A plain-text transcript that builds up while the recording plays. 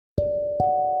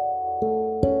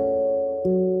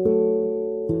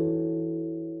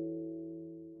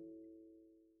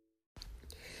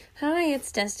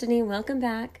it's Destiny. Welcome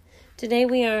back. Today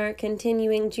we are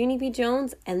continuing Junie B.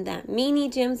 Jones and That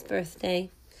Meanie Jim's Birthday.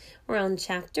 We're on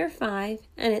Chapter 5,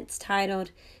 and it's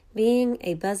titled, Being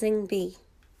a Buzzing Bee.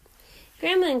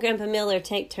 Grandma and Grandpa Miller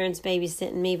take turns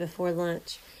babysitting me before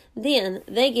lunch. Then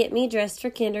they get me dressed for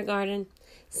kindergarten.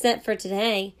 Except for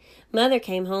today, Mother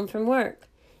came home from work.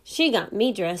 She got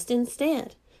me dressed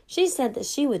instead. She said that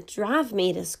she would drive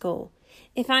me to school.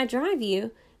 If I drive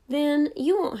you, then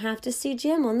you won't have to see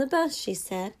Jim on the bus, she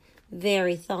said,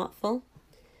 very thoughtful.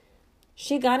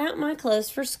 She got out my clothes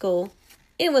for school.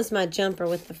 It was my jumper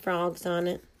with the frogs on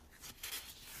it.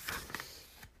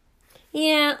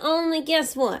 Yeah, only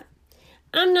guess what?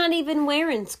 I'm not even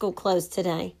wearing school clothes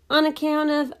today on account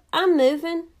of I'm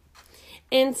moving.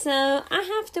 And so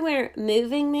I have to wear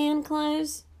moving man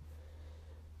clothes.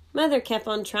 Mother kept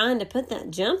on trying to put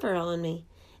that jumper on me.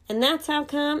 And that's how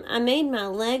come I made my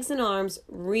legs and arms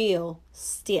real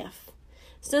stiff,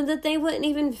 so that they wouldn't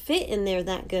even fit in there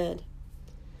that good.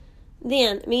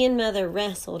 Then me and Mother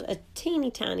wrestled a teeny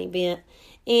tiny bit,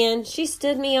 and she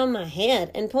stood me on my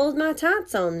head and pulled my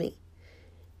tights on me.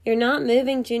 You're not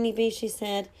moving, Junie B., she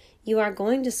said. You are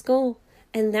going to school,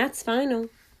 and that's final.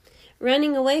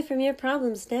 Running away from your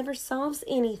problems never solves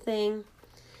anything.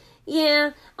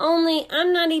 Yeah, only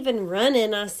I'm not even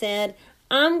running, I said.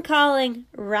 I'm calling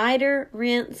Ryder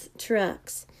Rents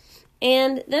Trucks,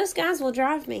 and those guys will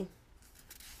drive me.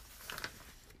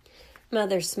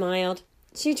 Mother smiled.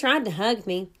 She tried to hug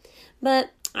me,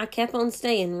 but I kept on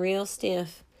staying real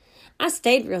stiff. I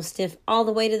stayed real stiff all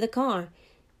the way to the car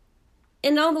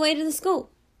and all the way to the school.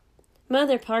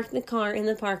 Mother parked the car in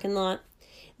the parking lot.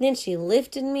 Then she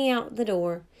lifted me out the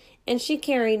door, and she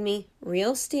carried me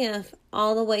real stiff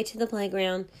all the way to the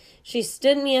playground. She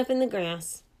stood me up in the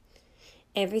grass.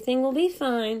 Everything will be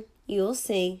fine, you'll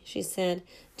see, she said.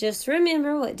 Just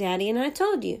remember what Daddy and I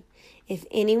told you. If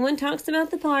anyone talks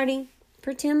about the party,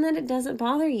 pretend that it doesn't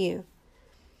bother you.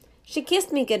 She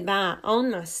kissed me goodbye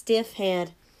on my stiff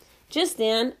head. Just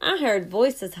then, I heard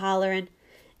voices hollering,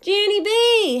 Junie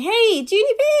B! Hey,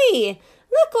 Junie B!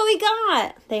 Look what we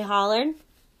got! They hollered.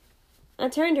 I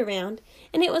turned around,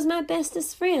 and it was my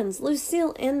bestest friends,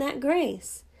 Lucille and that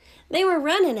Grace. They were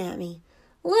running at me.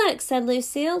 Look, said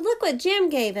Lucille, look what Jim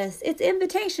gave us. It's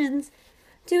invitations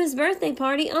to his birthday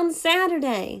party on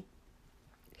Saturday.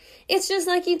 It's just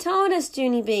like you told us,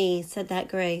 Junie B., said that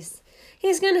Grace.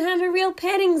 He's going to have a real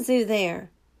petting zoo there.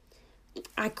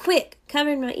 I quick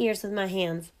covered my ears with my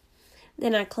hands.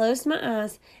 Then I closed my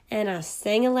eyes and I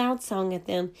sang a loud song at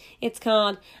them. It's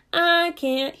called, I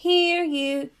Can't Hear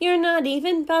You, You're Not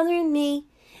Even Bothering Me.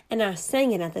 And I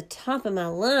sang it at the top of my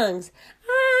lungs.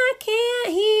 I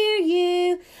can't hear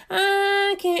you.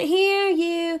 I can't hear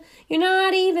you. You're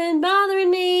not even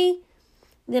bothering me.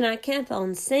 Then I kept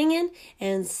on singing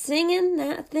and singing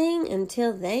that thing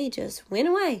until they just went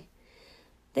away.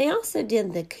 They also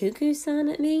did the cuckoo sign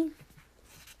at me.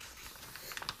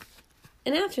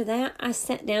 And after that, I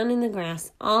sat down in the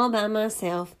grass all by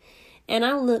myself, and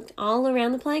I looked all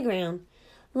around the playground.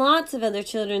 Lots of other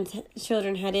children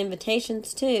had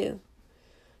invitations, too.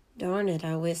 Darn it,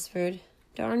 I whispered.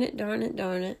 Darn it, darn it,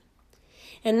 darn it.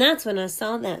 And that's when I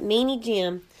saw that meanie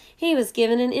Jim. He was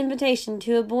given an invitation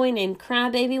to a boy named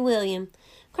Crybaby William.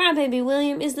 Crybaby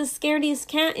William is the scarediest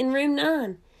cat in room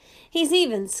 9. He's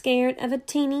even scared of a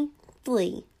teeny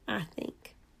flea, I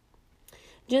think.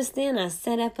 Just then I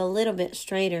sat up a little bit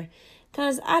straighter,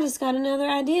 'cause I just got another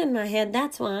idea in my head,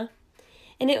 that's why.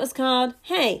 And it was called,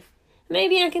 Hey,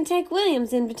 maybe I can take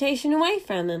William's invitation away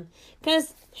from him,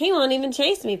 'cause he won't even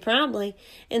chase me, probably.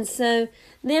 And so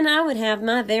then I would have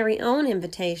my very own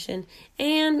invitation,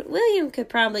 and William could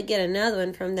probably get another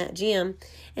one from that Jim,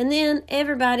 and then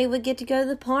everybody would get to go to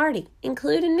the party,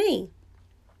 including me.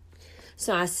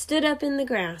 So I stood up in the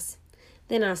grass.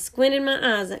 Then I squinted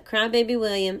my eyes at Crybaby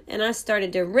William, and I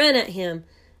started to run at him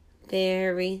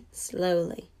very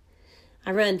slowly.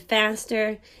 I ran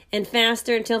faster and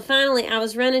faster until finally I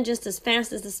was running just as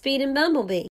fast as the speeding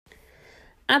bumblebee.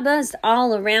 I buzzed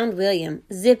all around William,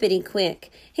 zippity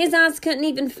quick. His eyes couldn't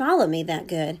even follow me that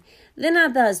good. Then I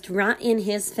buzzed right in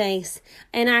his face,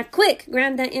 and I quick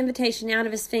grabbed that invitation out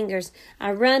of his fingers.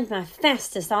 I ran my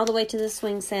fastest all the way to the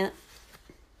swing set.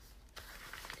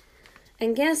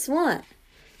 And guess what?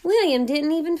 William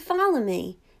didn't even follow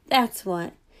me. That's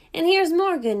what. And here's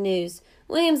more good news.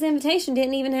 William's invitation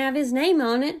didn't even have his name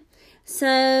on it. So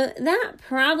that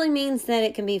probably means that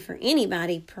it can be for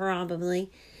anybody, probably.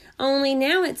 Only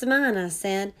now it's mine, I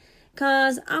said,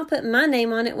 'cause I'll put my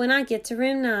name on it when I get to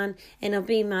room 9, and it'll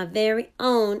be my very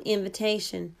own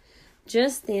invitation.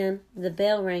 Just then, the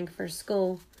bell rang for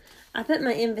school. I put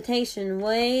my invitation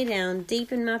way down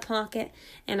deep in my pocket,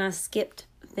 and I skipped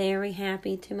very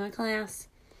happy to my class.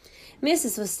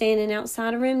 Mrs. was standing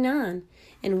outside of room 9,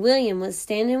 and William was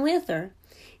standing with her.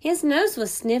 His nose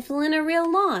was sniffling a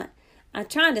real lot. I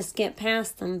tried to skip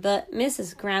past them, but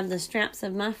Mrs. grabbed the straps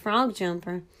of my frog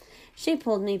jumper. She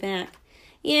pulled me back.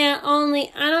 Yeah,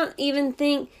 only I don't even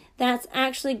think that's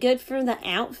actually good for the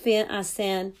outfit, I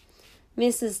said.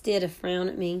 Mrs. did a frown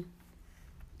at me.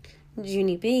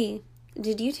 Junie B.,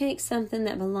 did you take something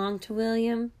that belonged to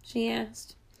William? She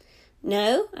asked.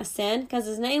 No, I said, because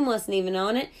his name wasn't even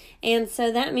on it, and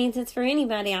so that means it's for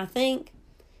anybody, I think.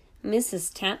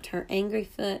 Mrs. tapped her angry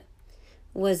foot.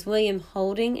 Was William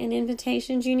holding an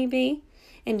invitation, Junie B.?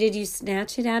 And did you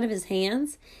snatch it out of his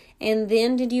hands? And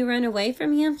then did you run away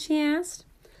from him? She asked.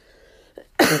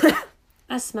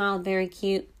 I smiled very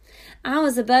cute. I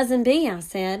was a buzzing bee, I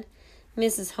said.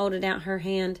 Mrs. holded out her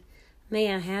hand.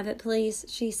 May I have it, please?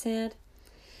 She said.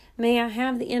 May I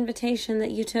have the invitation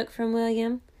that you took from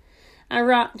William? I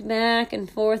rocked back and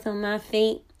forth on my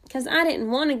feet, 'cause I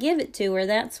didn't want to give it to her,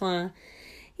 that's why.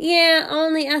 Yeah,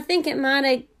 only I think it might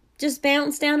have just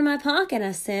bounced out of my pocket,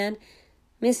 I said.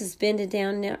 Mrs. bended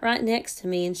down right next to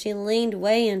me, and she leaned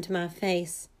way into my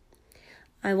face.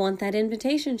 I want that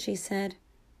invitation, she said.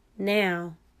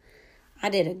 Now. I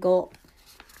did a gulp.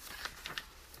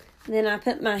 Then I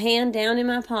put my hand down in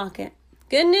my pocket.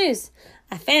 Good news,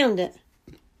 I found it,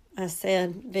 I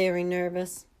said, very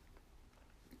nervous.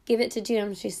 Give it to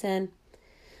Jim, she said.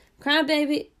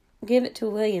 Crybaby, give it to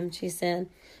William, she said.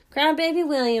 Crybaby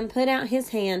William put out his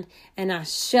hand, and I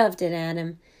shoved it at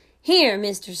him. Here,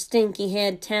 Mr.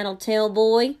 Stinky-head tattletale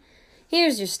boy.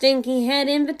 Here's your stinky-head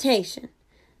invitation.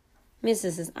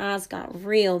 Mrs.'s eyes got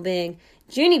real big.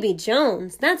 Junie B.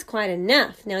 Jones, that's quite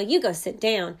enough. Now you go sit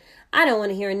down. I don't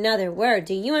want to hear another word.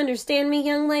 Do you understand me,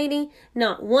 young lady?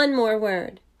 Not one more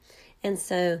word. And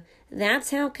so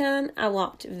that's how come I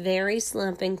walked very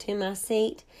slumping to my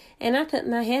seat, and I put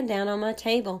my head down on my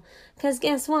table. 'Cause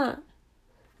guess what?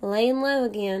 Laying low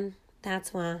again.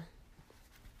 That's why.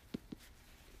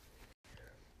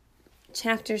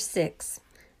 Chapter 6.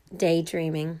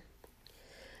 Daydreaming.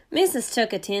 Mrs.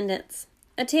 took attendance.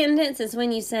 Attendance is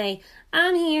when you say,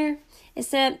 I'm here,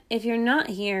 except if you're not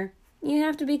here, you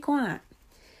have to be quiet.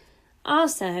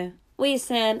 Also, we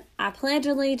said, I pledge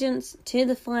allegiance to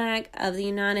the flag of the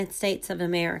United States of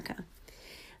America.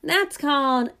 That's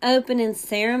called opening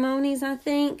ceremonies, I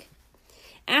think.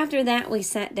 After that, we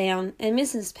sat down, and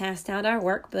Mrs. passed out our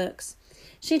workbooks.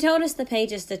 She told us the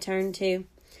pages to turn to.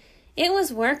 It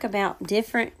was work about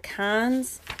different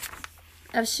kinds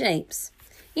of shapes.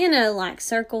 You know, like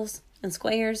circles and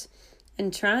squares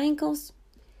and triangles.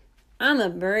 I'm a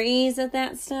breeze at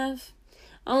that stuff.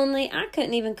 Only I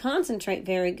couldn't even concentrate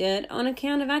very good on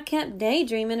account of I kept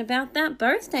daydreaming about that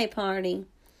birthday party.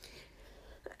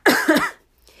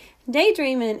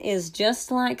 Daydreaming is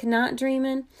just like not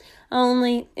dreaming,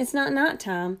 only it's not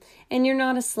nighttime, and you're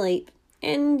not asleep,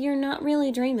 and you're not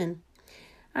really dreaming.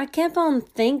 I kept on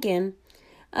thinking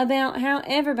about how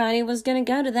everybody was going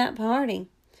to go to that party,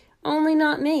 only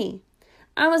not me.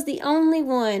 I was the only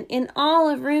one in all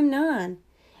of room 9.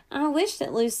 I wish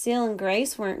that Lucille and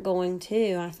Grace weren't going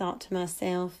too, I thought to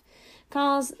myself,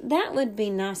 'cause that would be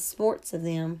nice sports of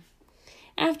them.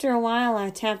 After a while,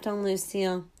 I tapped on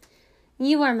Lucille.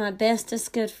 You are my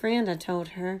bestest good friend, I told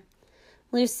her.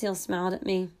 Lucille smiled at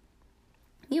me.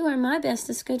 You are my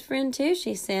bestest good friend too,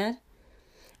 she said.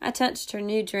 I touched her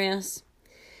new dress.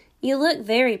 You look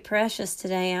very precious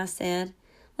today, I said.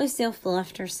 Lucille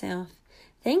fluffed herself.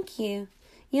 Thank you.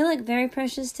 You look very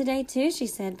precious today too, she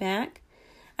said back.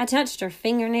 I touched her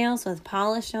fingernails with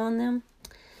polish on them.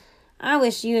 I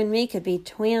wish you and me could be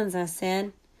twins, I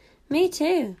said. Me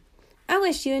too. I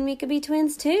wish you and me could be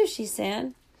twins too, she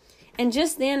said. And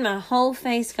just then my whole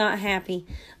face got happy.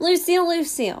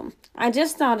 Lucille, I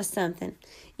just thought of something.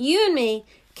 You and me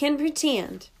can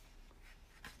pretend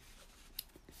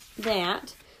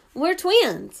that we're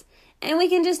twins, and we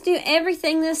can just do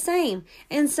everything the same.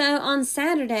 And so on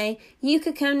Saturday, you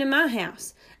could come to my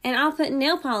house, and I'll put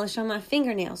nail polish on my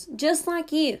fingernails, just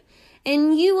like you.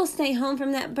 And you will stay home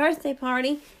from that birthday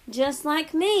party, just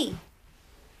like me.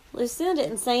 Lucille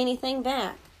didn't say anything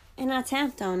back, and I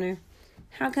tapped on her.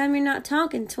 How come you're not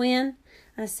talking, twin?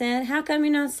 I said. How come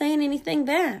you're not saying anything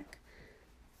back?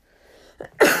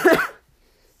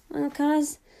 Well,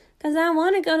 'cause I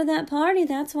want to go to that party,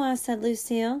 that's why, said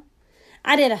Lucille.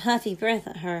 I did a huffy breath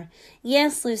at her.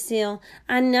 Yes, Lucille,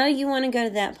 I know you want to go to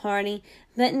that party,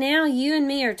 but now you and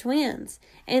me are twins,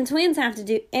 and twins have to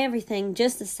do everything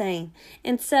just the same.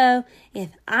 And so,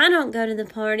 if I don't go to the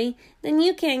party, then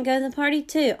you can't go to the party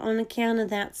too, on account of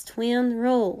that's twin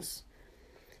rules.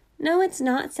 "No, it's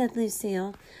not," said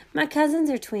Lucille. "My cousins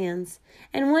are twins,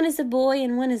 and one is a boy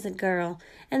and one is a girl,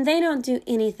 and they don't do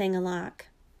anything alike."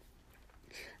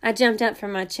 I jumped up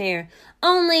from my chair.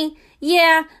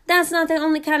 Yeah, that's not the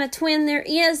only kind of twin there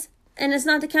is, and it's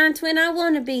not the kind of twin I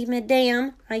want to be,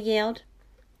 madame," I yelled.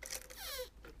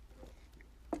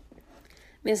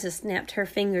 Mrs. snapped her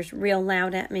fingers real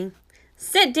loud at me.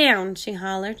 "Sit down," she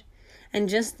hollered. And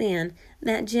just then,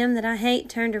 that Jim that I hate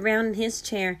turned around in his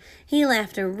chair. He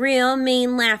laughed a real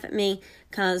mean laugh at me,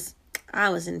 'cause I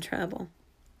was in trouble.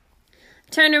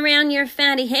 "Turn around your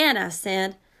fatty head," I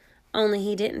said. Only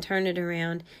he didn't turn it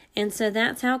around, and so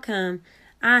that's how come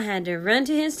I had to run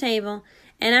to his table,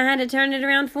 and I had to turn it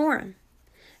around for him.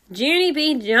 "Junie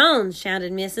B. Jones,"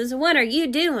 shouted Mrs., "what are you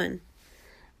doing?"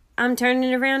 "I'm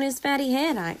turning around his fatty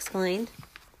head," I explained.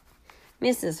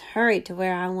 Mrs. hurried to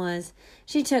where I was.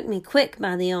 She took me quick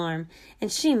by the arm,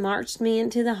 and she marched me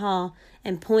into the hall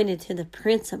and pointed to the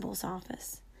principal's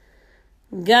office.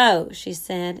 "Go," she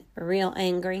said, real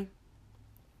angry.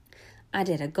 I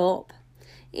did a gulp.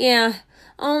 "Yeah,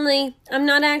 only I'm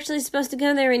not actually supposed to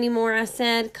go there anymore," I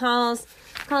said, cause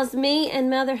me and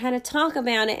Mother had a talk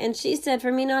about it, and she said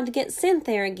for me not to get sent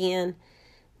there again."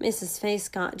 Mrs. face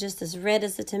got just as red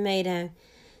as a tomato.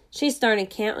 She started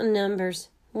counting numbers.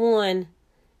 1,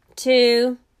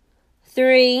 2,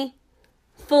 3,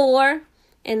 4,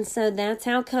 and so that's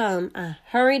how come I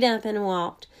hurried up and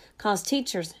walked, 'cause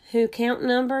teachers who count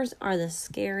numbers are the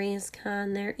scariest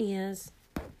kind there is.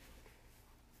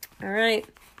 All right,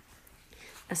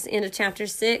 that's the end of Chapter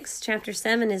 6. Chapter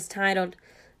 7 is titled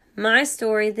My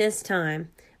Story This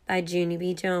Time by Junie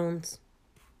B. Jones.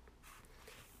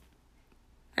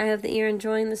 I hope that you're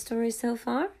enjoying the story so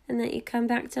far and that you come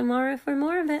back tomorrow for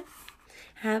more of it.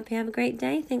 Hope you have a great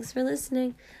day. Thanks for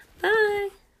listening. Bye.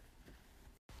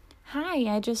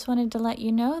 Hi, I just wanted to let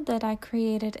you know that I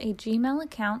created a Gmail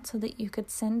account so that you could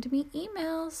send me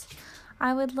emails.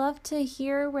 I would love to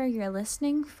hear where you're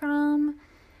listening from.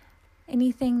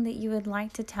 Anything that you would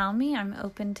like to tell me, I'm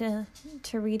open to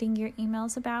reading your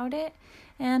emails about it.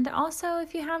 And also,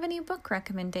 if you have any book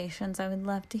recommendations, I would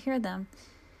love to hear them.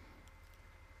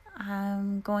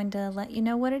 I'm going to let you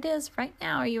know what it is right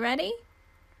now. Are you ready?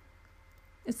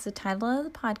 It's the title of the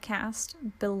podcast,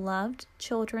 Beloved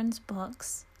Children's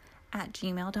Books at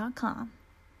gmail.com.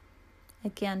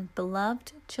 Again,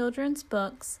 Beloved Children's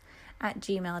Books at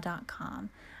gmail.com.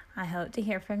 I hope to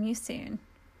hear from you soon.